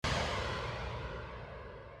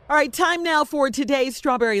All right, time now for today's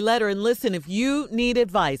Strawberry Letter. And listen, if you need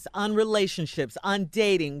advice on relationships, on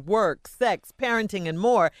dating, work, sex, parenting, and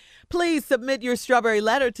more, please submit your Strawberry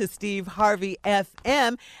Letter to Steve Harvey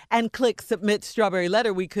FM and click Submit Strawberry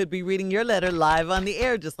Letter. We could be reading your letter live on the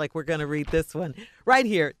air, just like we're going to read this one right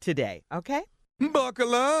here today, okay?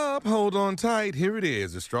 Buckle up. Hold on tight. Here it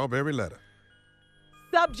is, the Strawberry Letter.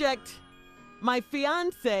 Subject, my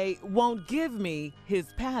fiance won't give me his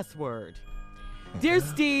password. Dear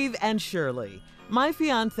Steve and Shirley, my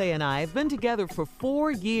fiance and I have been together for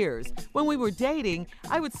 4 years. When we were dating,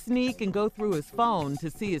 I would sneak and go through his phone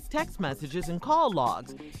to see his text messages and call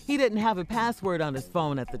logs. He didn't have a password on his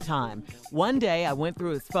phone at the time. One day, I went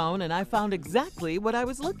through his phone and I found exactly what I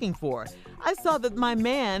was looking for. I saw that my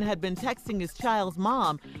man had been texting his child's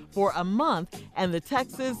mom for a month, and the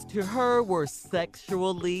texts to her were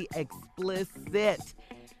sexually explicit.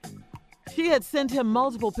 She had sent him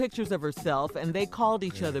multiple pictures of herself, and they called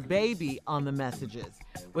each other baby on the messages.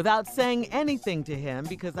 Without saying anything to him,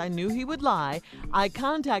 because I knew he would lie, I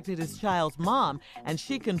contacted his child's mom, and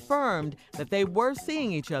she confirmed that they were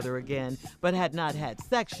seeing each other again, but had not had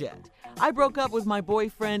sex yet. I broke up with my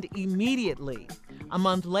boyfriend immediately. A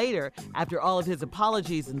month later, after all of his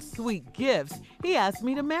apologies and sweet gifts, he asked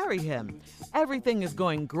me to marry him. Everything is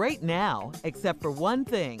going great now, except for one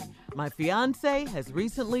thing. My fiance has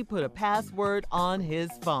recently put a password on his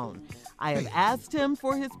phone. I have asked him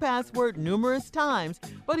for his password numerous times,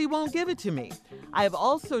 but he won't give it to me. I have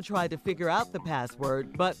also tried to figure out the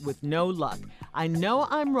password, but with no luck. I know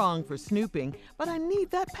I'm wrong for snooping, but I need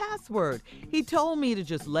that password. He told me to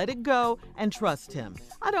just let it go and trust him.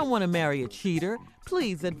 I don't want to marry a cheater.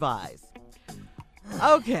 Please advise.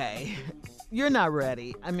 Okay. You're not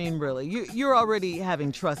ready. I mean, really, you're already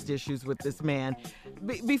having trust issues with this man.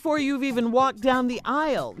 Before you've even walked down the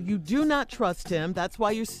aisle, you do not trust him. That's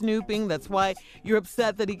why you're snooping. That's why you're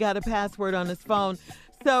upset that he got a password on his phone.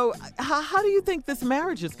 So how do you think this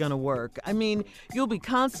marriage is going to work? I mean, you'll be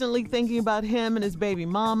constantly thinking about him and his baby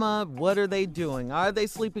mama. What are they doing? Are they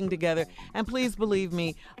sleeping together? And please believe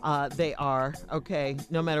me, they are, okay?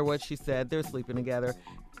 No matter what she said, they're sleeping together.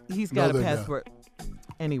 He's got a password. Not.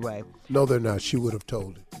 Anyway. No, they're not. She would have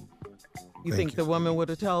told it. You think the woman would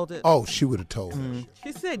have told it? Oh, she would have told it.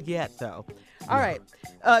 She said yet, though. All right.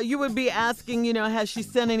 You would be asking, has she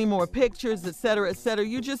sent any more pictures, et cetera, et cetera.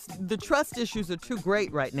 The trust issues are too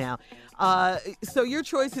great right now. So your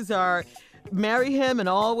choices are marry him and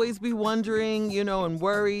always be wondering, and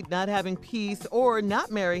worried, not having peace, or not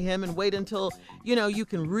marry him and wait until, you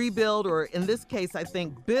can rebuild, or in this case, I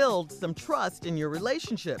think, build some trust in your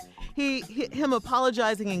relationship. Him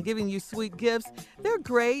apologizing and giving you sweet gifts, they're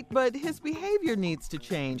great, but his behavior needs to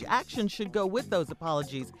change. Action should go with those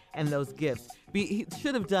apologies and those gifts. He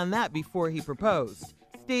should have done that before he proposed.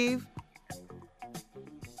 Steve?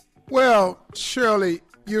 Well, Shirley,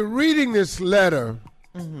 you're reading this letter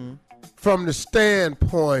from the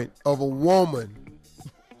standpoint of a woman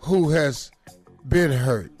who has been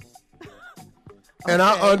hurt. And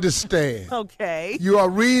I understand. Okay. You are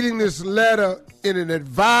reading this letter in an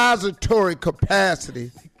advisory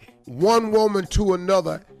capacity, one woman to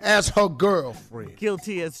another as her girlfriend.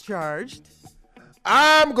 Guilty as charged.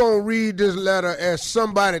 I'm going to read this letter as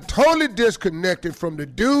somebody totally disconnected from the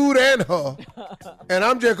dude and her. And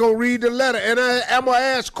I'm just going to read the letter. And I'm going to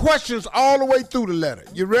ask questions all the way through the letter.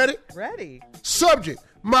 You ready? Ready. Subject,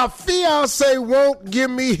 my fiance won't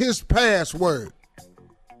give me his password.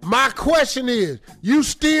 My question is, you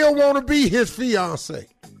still want to be his fiance?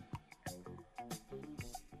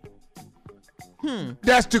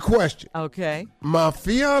 That's the question. Okay. My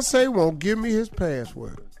fiance won't give me his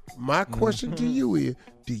password. My question to you is,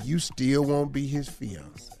 do you still want to be his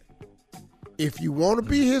fiance? If you want to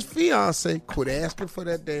be his fiance, quit asking for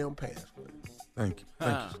that damn password. Thank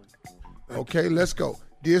you. Okay, let's go.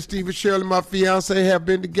 Dear Steve and Shirley, my fiance have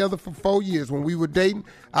been together for 4 years. When we were dating,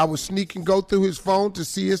 I would sneak and go through his phone to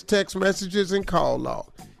see his text messages and call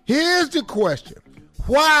logs. Here's the question.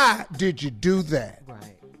 Why did you do that?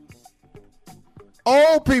 Right.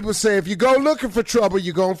 Old people say if you go looking for trouble,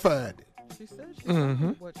 you're going to find it. She said she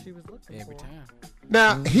found what she was looking for. Every time.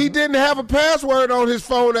 Now, he didn't have a password on his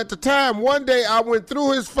phone at the time. One day, I went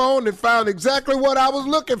through his phone and found exactly what I was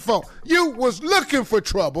looking for. You was looking for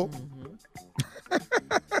trouble.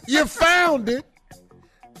 You found it.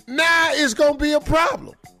 Now it's going to be a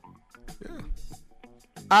problem. Yeah.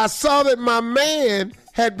 I saw that my man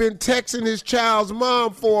had been texting his child's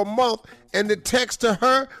mom for a month, and the text to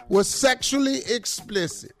her was sexually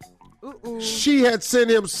explicit. She had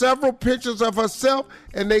sent him several pictures of herself,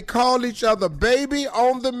 and they called each other baby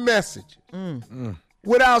on the message.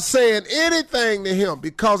 Without saying anything to him,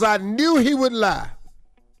 because I knew he would lie.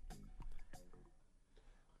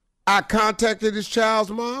 I contacted his child's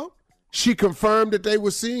mom. She confirmed that they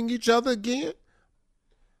were seeing each other again,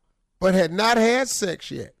 but had not had sex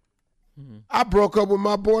yet. Mm-hmm. I broke up with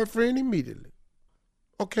my boyfriend immediately.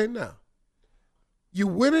 Okay, now, you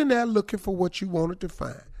went in there looking for what you wanted to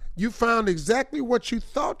find. You found exactly what you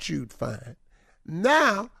thought you'd find.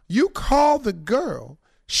 Now, you called the girl.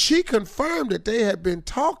 She confirmed that they had been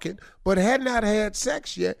talking, but had not had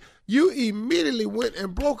sex yet. You immediately went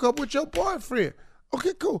and broke up with your boyfriend.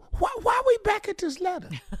 Okay, cool. Why are we back at this letter?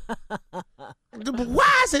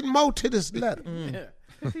 Why is it more to this letter?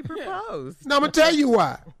 Because he proposed. Now, I'm going to tell you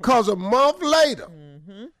why. Because a month later,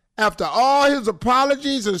 after all his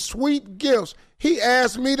apologies and sweet gifts, he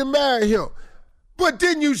asked me to marry him. But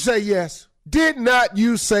didn't you say yes? Did not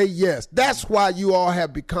you say yes? That's why you all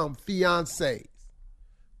have become fiancés.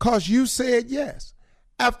 Because you said yes.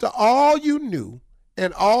 After all you knew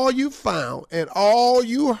and all you found and all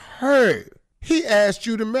you heard, he asked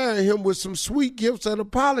you to marry him with some sweet gifts and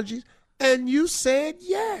apologies, and you said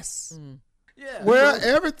yes. Yeah. Well,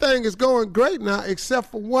 everything is going great now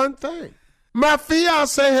except for one thing. My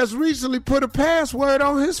fiance has recently put a password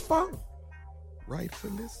on his phone.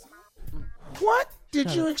 Rightfully so. What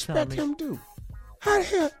did you expect him to do? How the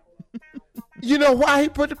hell? You know why he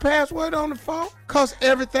put the password on the phone? Because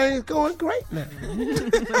everything is going great now.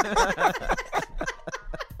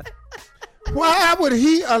 Why would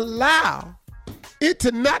he allow it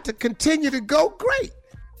to not to continue to go great?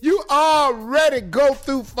 You already go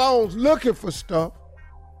through phones looking for stuff.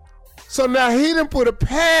 So now he done put a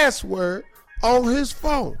password on his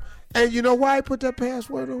phone. And you know why he put that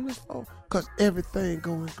password on his phone? Because everything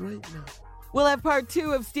going great now. We'll have part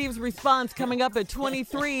 2 of Steve's response coming up at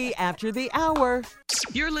 23 after the hour.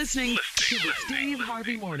 You're listening to the Steve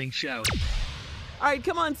Harvey Morning Show. All right,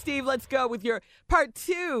 come on, Steve. Let's go with your part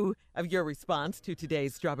 2 of your response to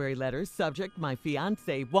today's Strawberry Letters. Subject, my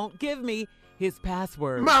fiance won't give me his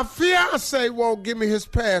password. My fiance won't give me his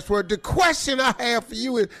password. The question I have for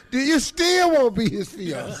you is, do you still want to be his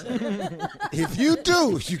fiance? If you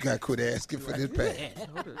do, you got to quit asking for this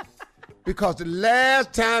password. Because the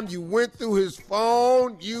last time you went through his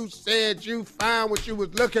phone, you said you found what you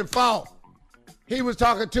was looking for. He was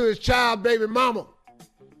talking to his child baby mama.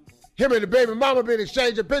 Him and the baby mama been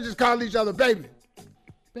exchanging pictures, calling each other baby.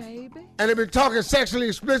 Baby? And they been talking sexually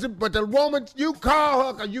explicit, but the woman, you called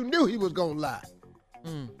her because you knew he was going to lie.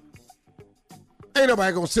 Ain't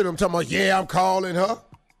nobody going to sit up talking about, yeah, I'm calling her.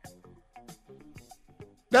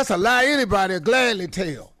 That's a lie anybody will gladly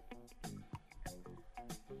tell.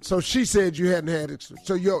 So she said you hadn't had it,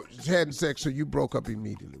 so you hadn't sex, so you broke up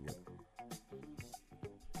immediately with her.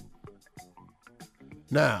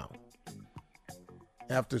 Now,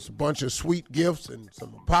 after a bunch of sweet gifts and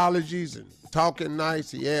some apologies and talking nice,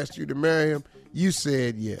 he asked you to marry him. You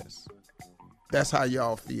said yes. That's how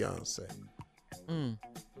y'all fiance.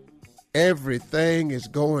 Everything is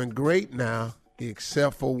going great now,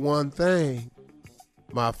 except for one thing.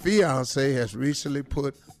 My fiance has recently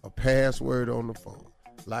put a password on the phone.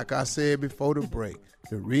 Like I said before the break,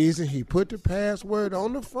 the reason he put the password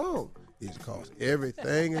on the phone is because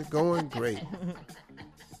everything is going great.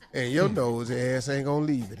 And your nosy ass ain't going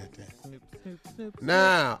to leave it at that.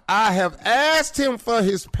 Now, I have asked him for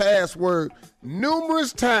his password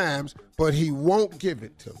numerous times, but he won't give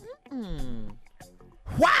it to me.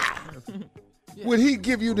 Why would he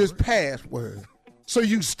give you this password so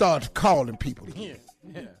you start calling people again?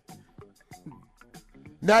 Yeah.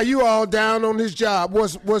 Now you all down on his job.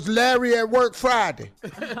 Was Larry at work Friday?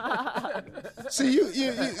 See, you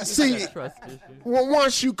see,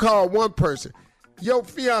 once you call one person, your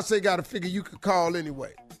fiance got to figure you could call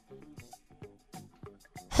anyway.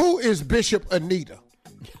 Who is Bishop Anita?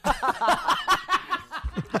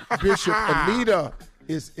 Bishop Anita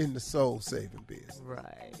is in the soul-saving business.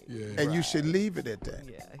 Right. Yeah. And you should leave it at that.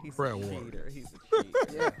 Yeah, he's a cheater. He's a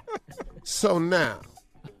cheater. Yeah. So now,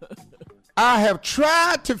 I have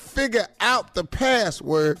tried to figure out the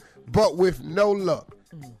password, but with no luck.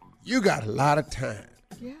 You got a lot of time.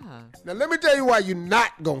 Yeah. Now, let me tell you why you're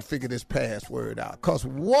not going to figure this password out. Because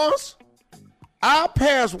once our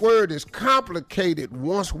password is complicated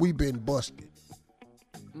once we've been busted.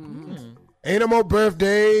 Ain't no more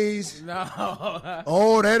birthdays. No.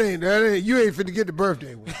 Oh, that ain't. You ain't finna get the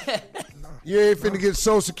birthday one. You ain't finna get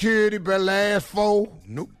Social Security by last 4.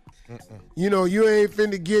 Nope. You know, you ain't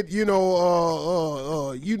finna get, you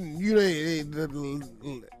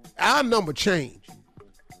ain't, our number changed.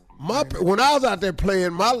 When I was out there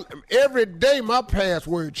playing, every day my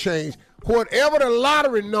password changed. Whatever the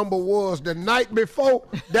lottery number was the night before,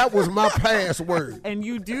 that was my password. And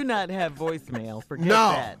you do not have voicemail.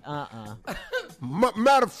 Forget that.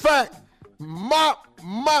 Matter of fact,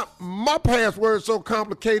 My password's so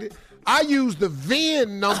complicated. I use the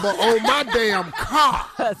VIN number on my damn car.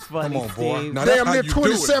 That's funny, Come on, boy. Steve. Now, that's Damn how near you do it,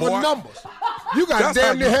 27 boy. numbers. You got That's damn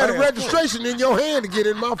how near you had a pass, registration in your hand to get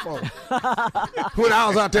in my phone when I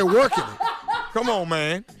was out there working it. Come on,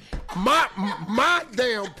 man. My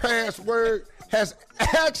damn password has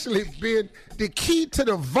actually been the key to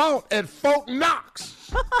the vault at Fort Knox.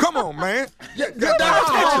 Come on, man. Yeah, that's how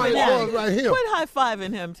hard it was right here. Quit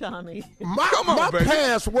high-fiving him, Tommy. Come on, My baby.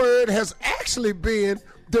 password has actually been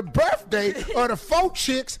the birthday of the 4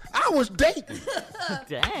 chicks I was dating.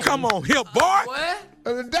 Dang. Come on here, boy.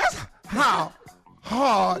 That's how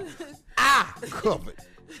hard I covered.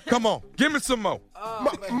 Come on. Give me some more.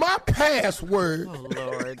 My password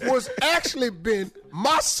Lord. was actually been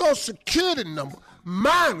my social security number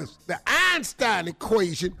minus the Einstein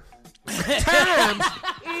equation times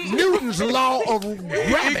Newton's law of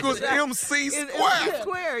gravity. Equals MC It's squared.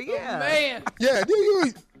 square, yeah. Man. Yeah,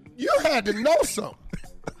 you had to know something.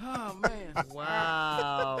 Oh, man.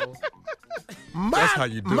 Wow. That's how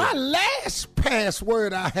you do My it. last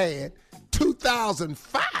password I had,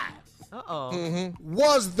 2005, Uh-oh.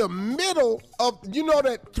 was the middle of, you know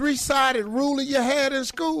that 3-sided ruler you had in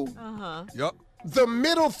school? Yup. The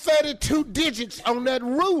middle 32 digits on that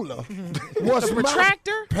ruler was the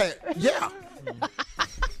protractor? Yeah.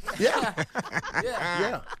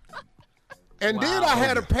 Yeah. And then I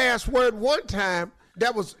had a password one time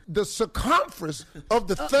that was the circumference of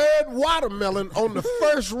the third watermelon on the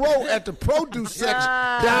first row at the produce section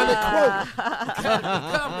down at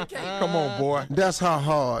Kroger. Come on, boy. That's how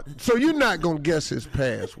hard. So you're not going to guess his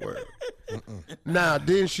password. Now,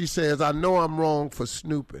 then she says, I know I'm wrong for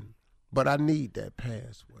snooping, but I need that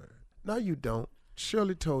password. No, you don't.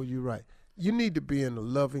 Shirley told you right. You need to be in a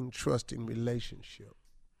loving, trusting relationship,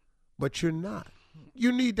 but you're not.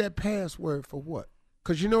 You need that password for what?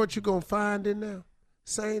 Because you know what you're going to find in there?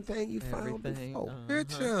 Same thing you found Everything, before.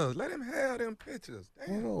 Pictures. Let him have them pictures.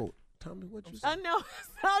 Damn. Whoa, Tommy, what you I say? know.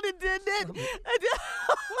 Sounded did it.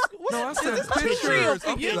 No, I said Is this real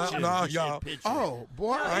pictures. picture? No, y'all. Oh,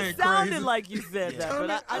 boy. I It ain't sounded crazy. like you said that,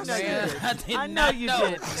 but I know you Man, did. I did I know not you know.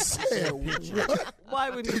 did. I said, what Why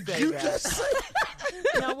would he did say you that? just say?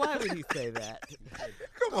 Now, why would he say that?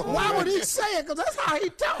 Come on. Why would he say it? Because that's how he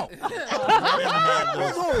talk.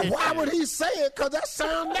 Why would he say it? Because that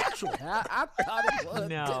sounds natural. I thought it was.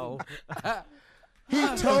 No. He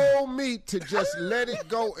told me to just let it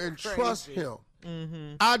go and trust him.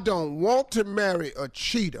 I don't want to marry a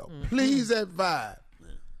cheater. Please advise.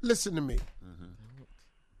 Listen to me.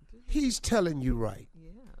 He's telling you right.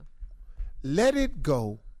 Let it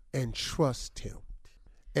go and trust him.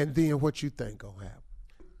 And then what you think gonna happen.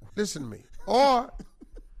 Listen to me. Or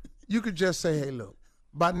you could just say, hey, look,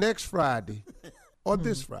 by next Friday or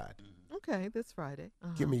this Friday, Okay, this Friday.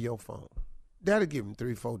 give me your phone. That'll give him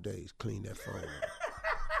 3-4 days clean that phone up.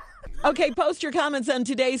 Okay, post your comments on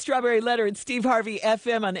today's Strawberry Letter at Steve Harvey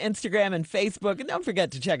FM on Instagram and Facebook. And don't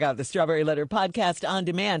forget to check out the Strawberry Letter podcast on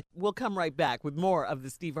demand. We'll come right back with more of the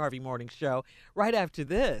Steve Harvey Morning Show right after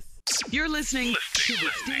this. You're listening to the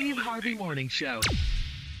Steve Harvey Morning Show.